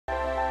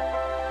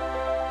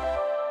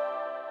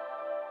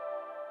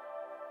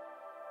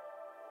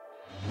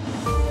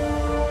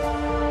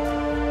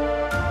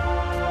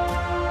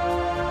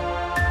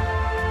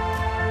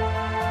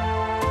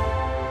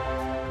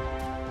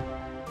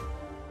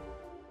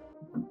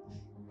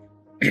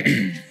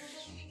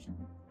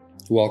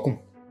Welcome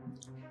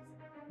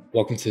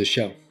to the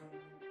show.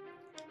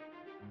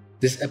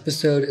 This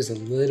episode is a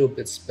little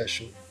bit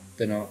special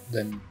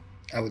than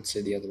I would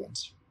say the other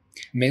ones,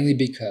 mainly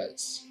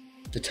because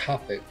the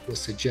topic was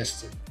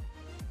suggested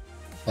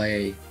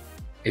by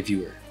a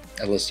viewer,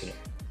 a listener,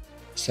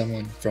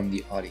 someone from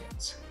the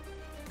audience,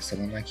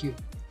 someone like you.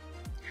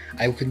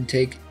 I couldn't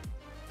take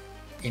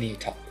any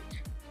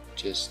topic,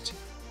 just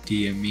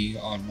DM me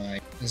on my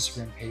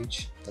Instagram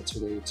page that's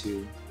related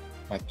to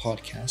my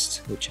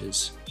podcast, which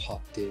is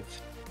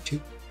PotDiv2.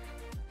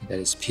 That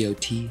is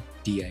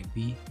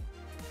POTDIV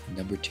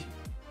number 2.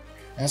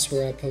 That's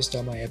where I post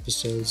all my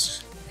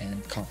episodes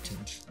and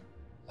content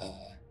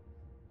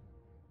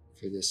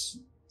for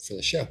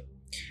the show.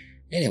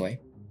 Anyway,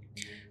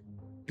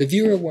 the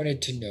viewer wanted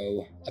to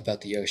know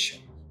about the ocean,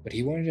 but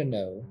he wanted to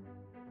know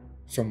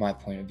from my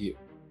point of view.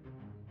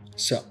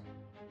 So,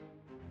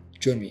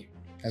 join me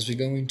as we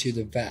go into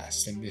the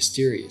vast and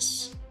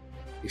mysterious,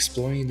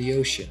 exploring the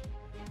ocean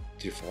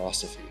through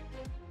philosophy.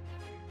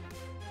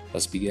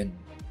 Let's begin.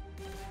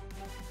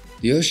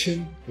 The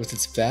ocean, with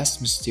its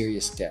vast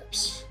mysterious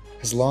depths,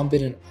 has long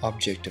been an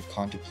object of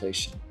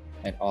contemplation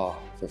and awe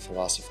for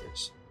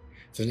philosophers.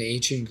 From the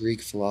ancient Greek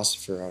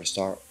philosopher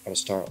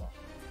Aristotle,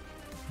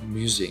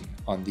 musing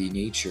on the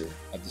nature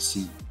of the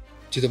sea,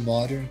 to the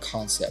modern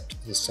concept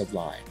of the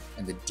sublime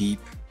and the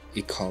deep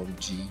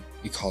ecology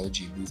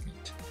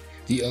movement.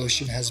 The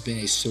ocean has been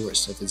a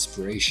source of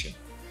inspiration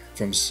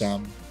for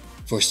some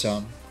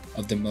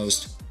of the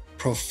most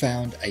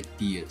profound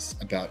ideas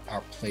about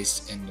our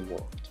place in the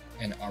world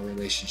and our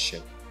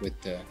relationship with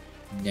the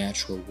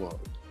natural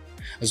world.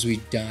 As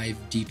we dive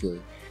deeper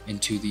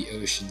into the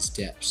ocean's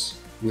depths,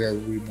 we are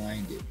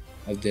reminded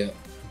of the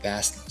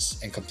vastness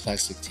and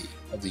complexity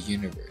of the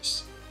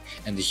universe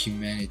and the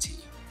humility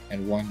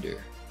and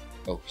wonder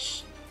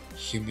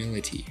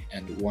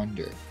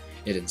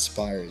it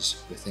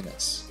inspires within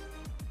us.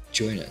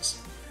 Join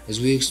us as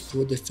we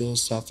explore the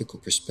philosophical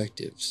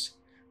perspectives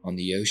on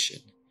the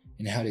ocean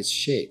and how it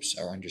shapes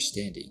our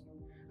understanding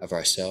of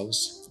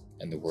ourselves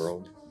and the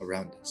world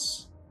around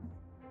us.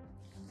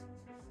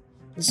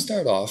 Let's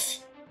start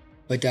off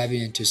by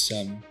diving into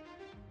some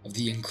of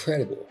the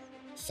incredible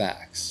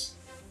facts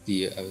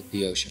the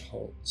ocean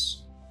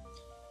holds.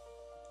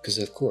 Because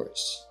of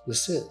course,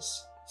 this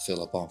is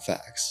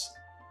Phil-UpOnFacts,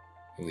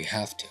 and we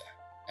have to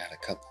add a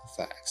couple of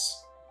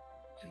facts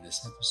in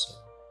this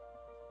episode.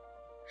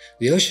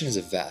 The ocean is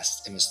a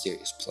vast and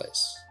mysterious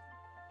place,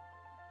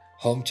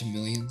 home to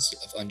millions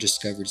of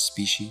undiscovered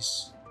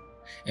species,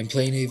 and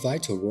playing a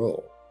vital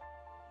role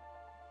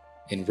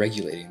in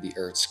regulating the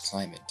Earth's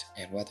climate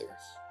and weather.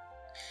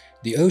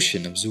 The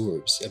ocean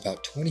absorbs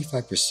about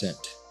 25%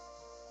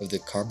 of the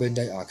carbon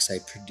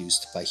dioxide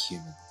produced by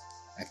human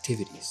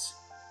activities.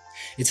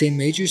 It's a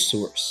major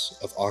source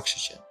of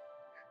oxygen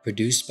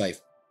produced by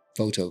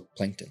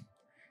phytoplankton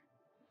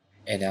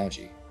and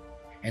algae,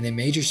 and a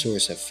major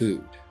source of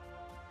food,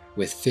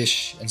 with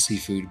fish and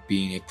seafood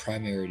being a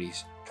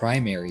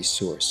primary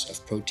source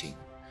of protein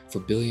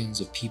for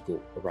billions of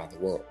people around the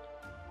world.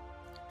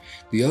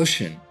 The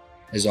ocean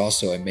is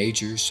also a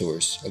major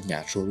source of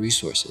natural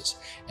resources,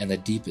 and the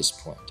deepest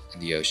point in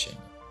the ocean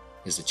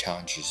is the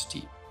Challenger's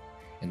Deep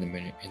in the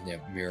Mariana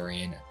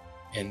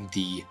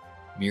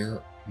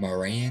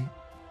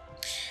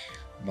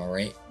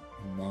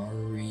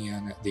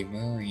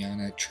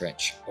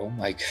Trench. Oh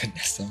my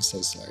goodness, I'm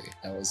so sorry.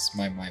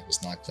 My mind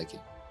was not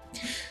clicking.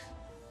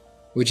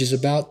 Which is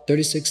about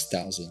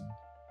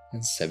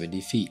 36,070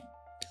 feet,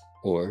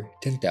 or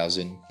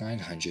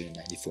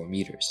 10,994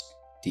 meters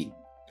deep.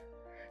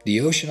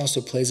 The ocean also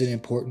plays an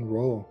important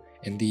role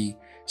in the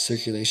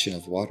circulation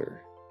of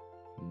water,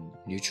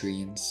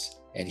 nutrients,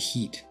 and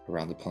heat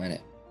around the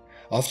planet,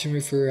 often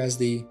referred as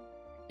the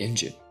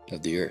engine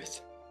of the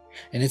Earth.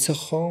 And it's a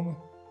home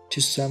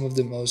to some of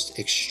the most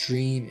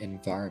extreme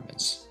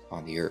environments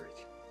on the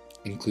Earth,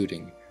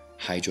 including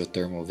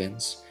hydrothermal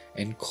vents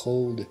and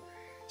cold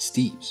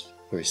seeps,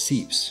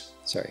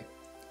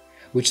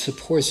 which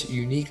supports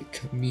unique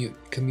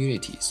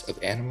communities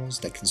of animals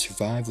that can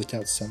survive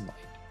without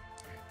sunlight.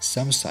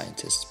 Some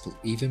scientists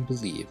even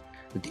believe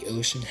that the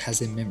ocean has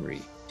a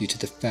memory due to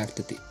the fact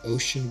that the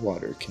ocean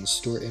water can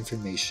store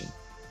information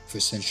for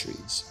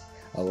centuries,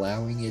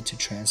 allowing it to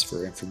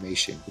transfer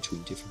information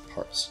between different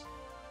parts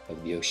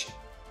of the ocean.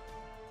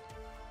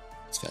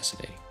 It's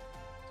fascinating.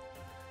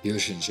 The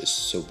ocean is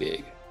just so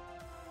big.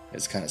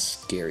 It's kind of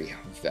scary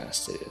how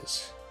vast it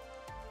is.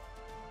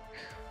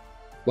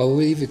 While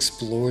we've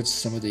explored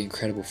some of the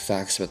incredible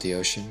facts about the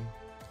ocean,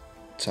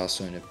 it's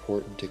also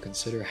important to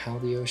consider how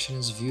the ocean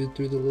is viewed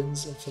through the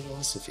lens of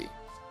philosophy,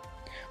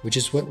 which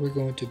is what we're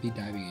going to be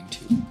diving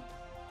into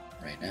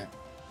right now.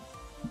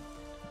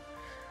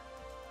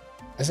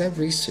 As I've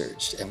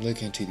researched and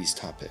looked into these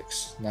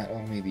topics, not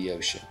only the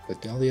ocean,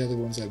 but all the other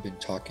ones I've been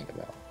talking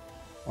about,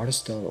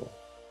 Aristotle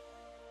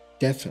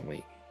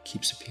definitely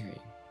keeps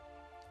appearing.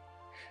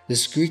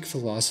 This Greek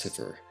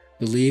philosopher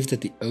believed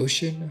that the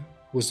ocean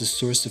was the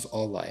source of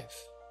all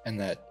life, and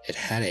that it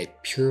had a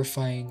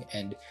purifying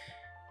and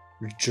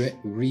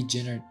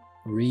regenerative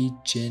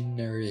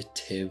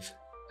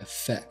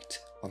effect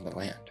on the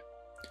land.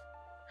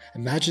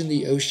 Imagine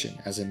the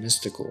ocean as a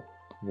mystical,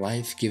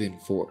 life-giving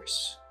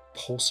force,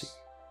 pulsing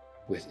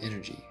with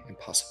energy and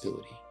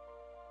possibility.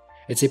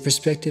 It's a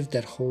perspective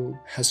that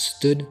has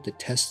stood the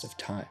test of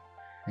time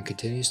and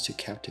continues to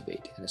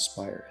captivate and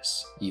inspire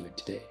us even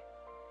today.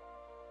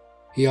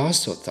 He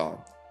also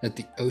thought that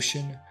the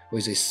ocean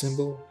was a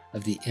symbol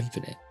of the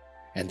infinite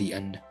and the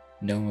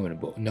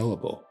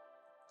unknowable,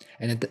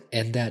 and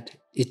that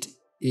it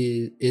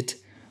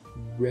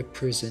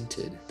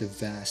represented the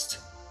vast,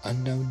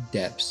 unknown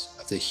depths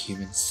of the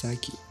human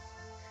psyche.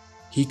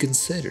 He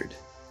considered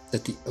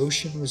that the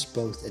ocean was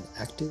both an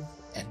active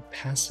and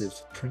passive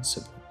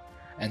principle,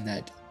 and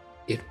that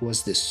it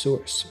was the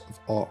source of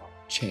all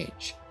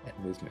change and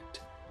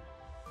movement.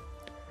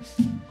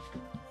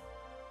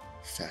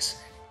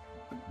 Fascinating.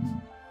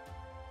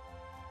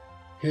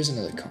 Here's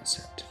another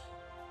concept.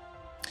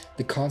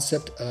 The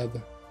concept of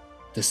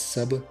the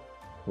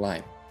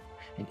sublime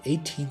in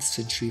 18th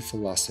century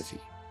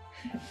philosophy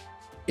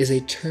is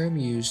a term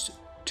used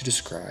to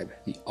describe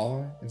the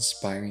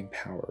awe-inspiring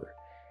power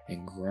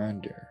and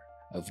grandeur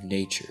of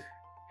nature,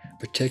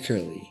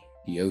 particularly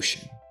the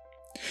ocean.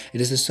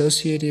 It is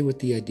associated with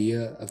the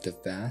idea of the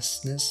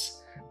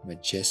vastness,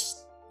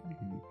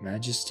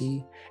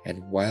 majesty,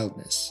 and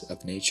wildness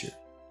of nature,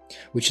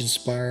 which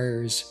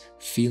inspires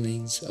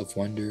feelings of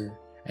wonder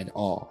and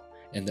awe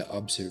in the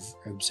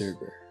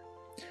observer.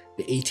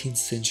 The 18th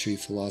century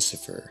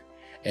philosopher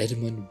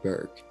Edmund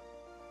Burke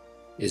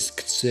is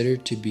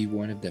considered to be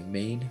one of the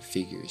main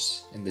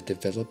figures in the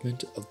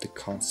development of the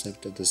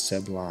concept of the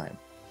sublime.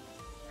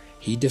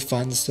 He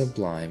defined the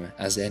sublime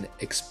as an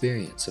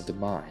experience of the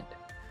mind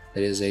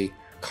that is a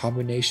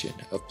combination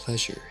of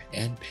pleasure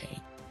and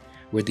pain,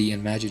 where the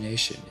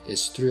imagination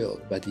is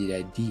thrilled by the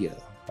idea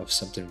of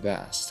something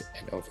vast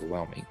and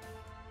overwhelming,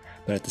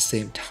 but at the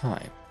same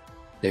time,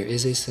 there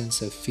is a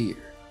sense of fear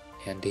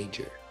and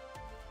danger.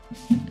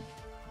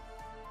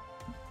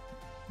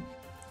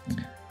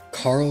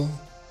 Carl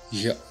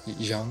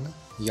Jung,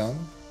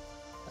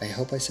 I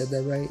hope I said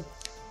that right.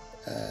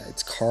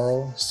 It's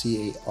Carl,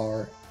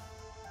 C-A-R-L,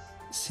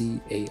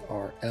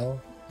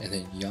 and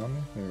then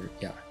Jung,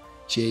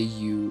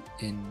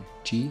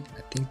 J-U-N-G,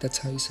 I think that's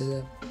how you say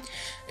that.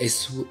 A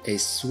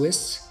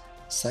Swiss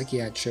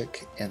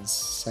psychiatric and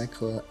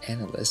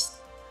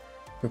psychoanalyst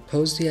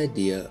proposed the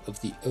idea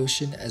of the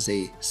ocean as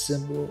a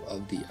symbol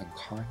of the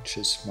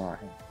unconscious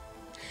mind.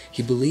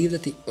 He believed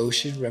that the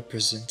ocean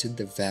represented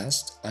the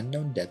vast,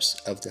 unknown depths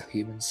of the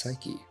human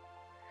psyche,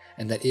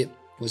 and that it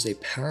was a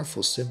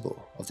powerful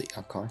symbol of the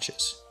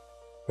unconscious,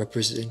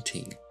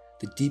 representing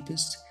the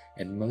deepest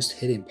and most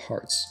hidden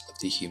parts of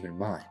the human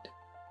mind.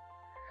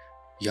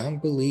 Jung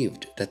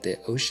believed that the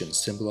ocean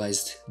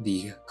symbolized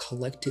the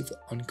collective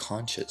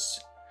unconscious,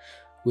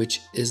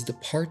 which is the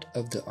part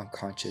of the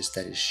unconscious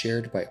that is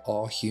shared by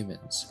all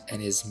humans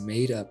and is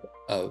made up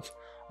of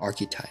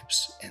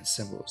archetypes and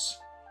symbols.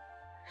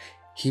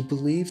 He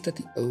believed that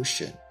the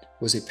ocean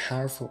was a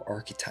powerful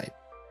archetype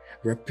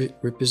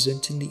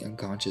representing the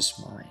unconscious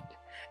mind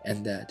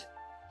and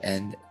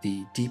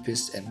the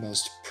deepest and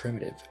most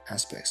primitive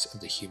aspects of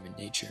the human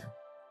nature.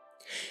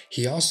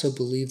 He also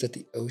believed that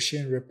the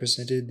ocean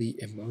represented the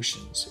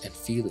emotions and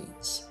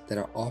feelings that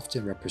are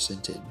often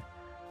represented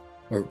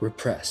or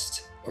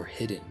repressed or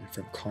hidden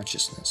from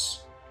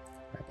consciousness.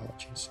 My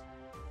apologies.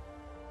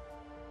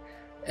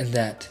 And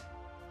that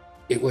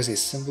it was a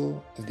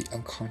symbol of the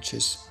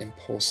unconscious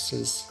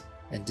impulses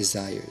and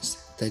desires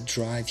that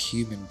drive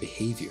human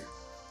behavior.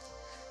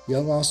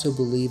 Jung also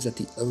believed that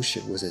the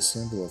ocean was a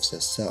symbol of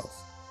the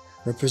self,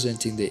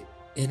 representing the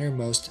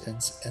innermost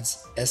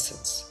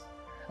essence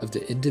of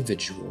the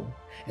individual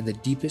and the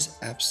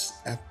deepest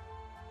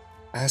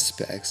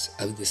aspects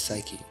of the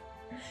psyche.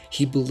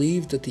 He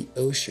believed that the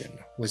ocean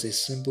was a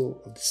symbol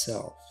of the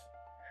self,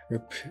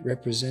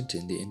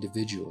 representing the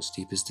individual's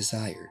deepest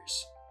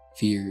desires,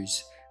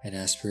 fears, and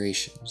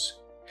aspirations.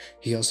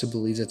 He also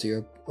believed that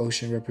the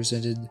ocean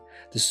represented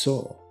the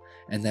soul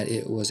and that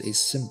it was a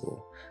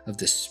symbol of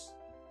the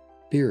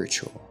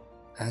spiritual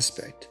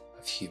aspect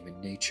of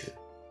human nature.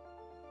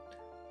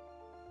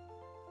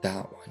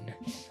 That one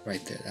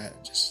right there,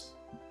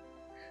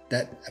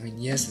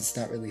 yes, it's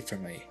not really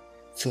from a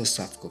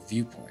philosophical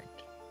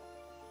viewpoint,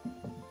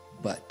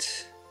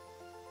 but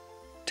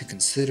to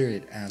consider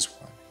it as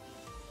one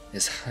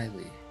is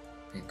highly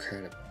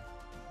incredible.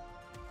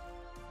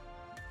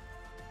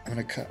 I'm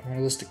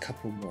gonna list a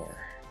couple more.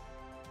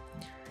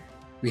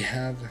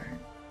 I'm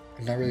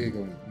not really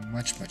going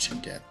much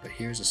in depth, but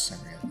here's a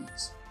summary of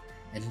these.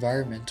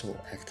 Environmental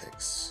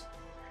ethics.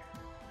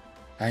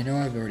 I know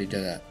I've already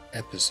done an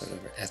episode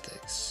over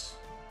ethics,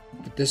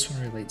 but this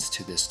one relates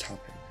to this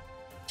topic.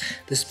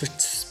 This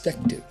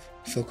perspective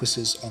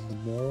focuses on the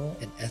moral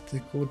and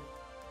ethical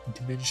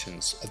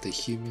dimensions of the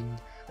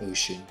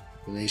human-ocean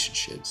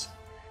relationships.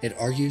 It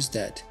argues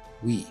that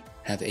we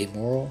have a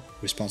moral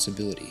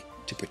responsibility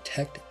to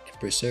protect and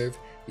preserve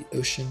the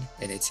ocean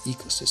and its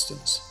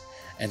ecosystems,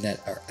 and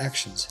that our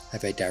actions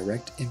have a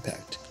direct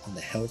impact on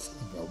the health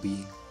and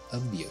well-being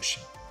of the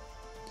ocean.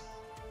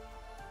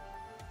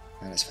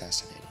 That is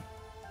fascinating.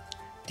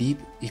 Deep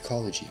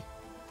ecology.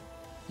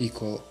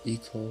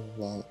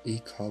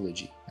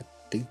 Ecology. I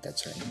think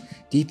that's right.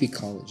 Deep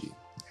ecology.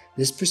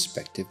 This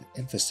perspective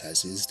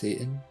emphasizes the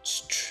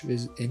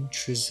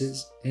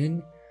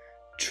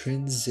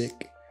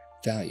intrinsic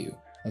value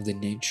of the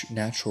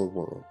natural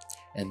world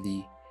and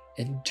the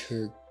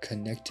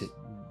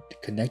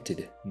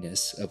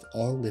interconnectedness of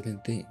all living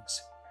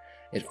things.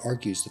 It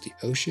argues that the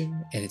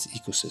ocean and its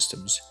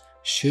ecosystems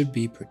should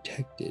be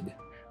protected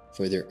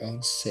for their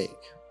own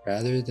sake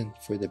rather than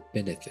for the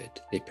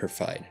benefit they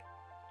provide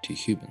to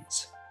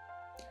humans.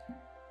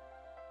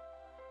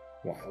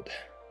 Wild.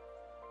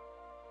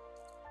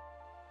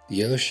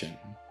 The ocean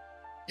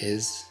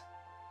is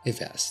a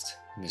vast,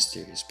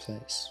 mysterious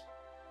place,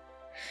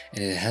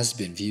 and it has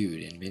been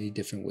viewed in many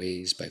different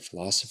ways by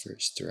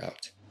philosophers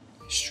throughout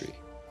history.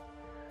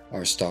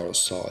 Aristotle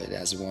saw it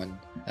as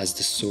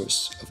the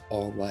source of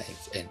all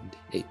life and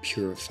a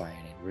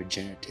purifying and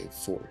regenerative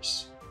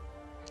force.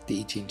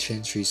 The 18th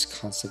century's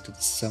concept of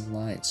the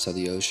sunlight saw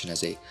the ocean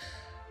as a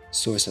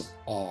source of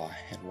awe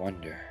and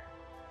wonder.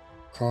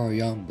 Carl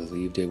Jung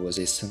believed it was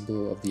a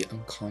symbol of the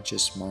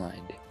unconscious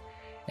mind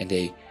and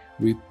a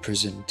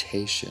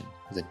representation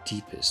of the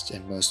deepest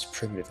and most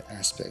primitive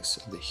aspects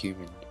of the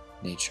human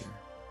nature.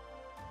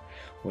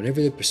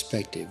 Whatever the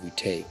perspective we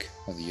take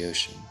on the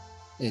ocean,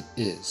 it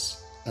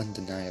is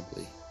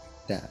undeniably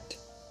that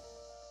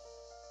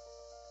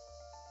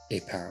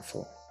a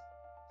powerful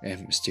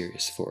and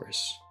mysterious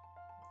force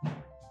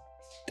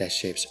that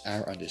shapes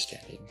our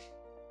understanding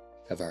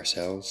of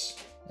ourselves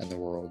and the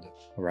world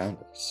around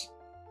us.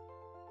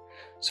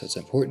 So it's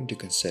important to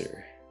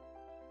consider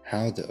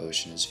how the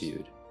ocean is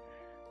viewed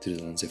through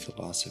the lens of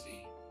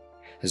philosophy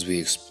as we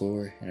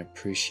explore and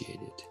appreciate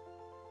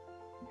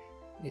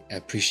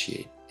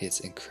its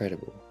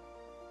incredible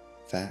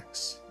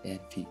facts and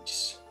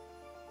features.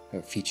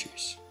 Did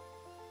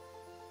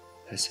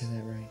I say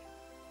that right?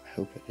 I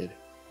hope I did.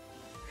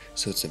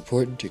 So it's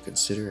important to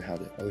consider how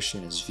the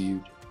ocean is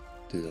viewed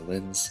through the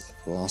lens of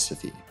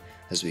philosophy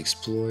as we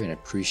explore and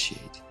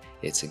appreciate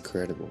its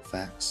incredible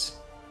facts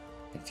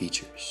and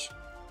features.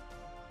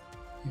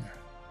 Yeah.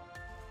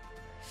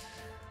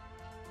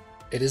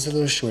 It is a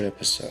little short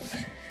episode.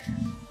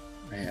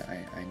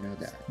 I know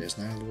that. There's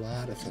not a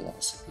lot of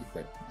philosophy,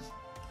 but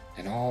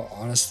in all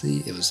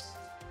honesty, it was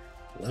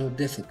a little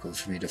difficult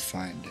for me to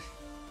find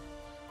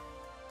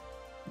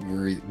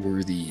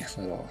worthy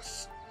little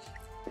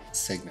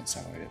segments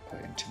I wanted to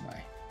put into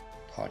my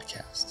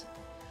podcast.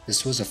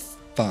 This was a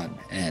fun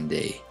and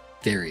a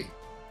very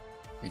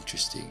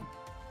interesting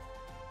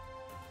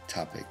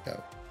topic,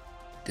 though.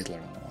 Did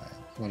learn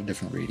a lot of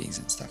different readings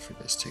and stuff for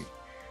this to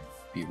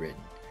be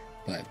written,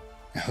 but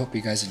I hope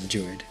you guys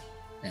enjoyed,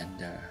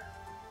 and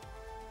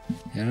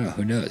I don't know,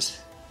 who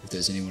knows if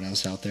there's anyone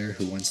else out there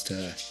who wants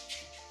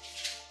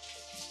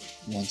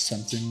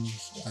something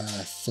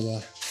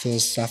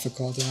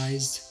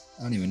philosophicalized.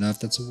 I don't even know if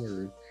that's a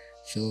word.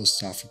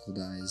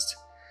 Philosophicalized.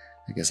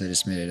 I guess I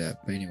just made it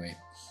up. But anyway,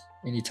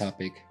 any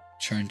topic,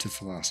 turn to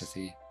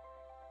philosophy.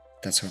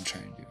 That's what I'm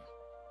trying to do.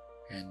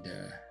 And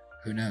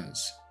who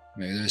knows?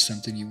 Maybe there's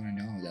something you want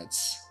to know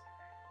that's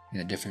in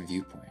a different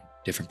viewpoint,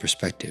 different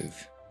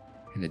perspective,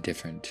 in a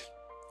different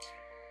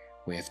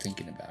way of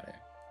thinking about it.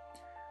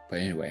 But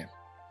anyway,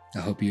 I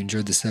hope you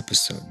enjoyed this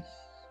episode.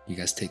 You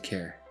guys take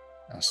care.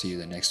 I'll see you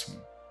in the next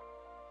one.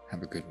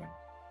 Have a good one.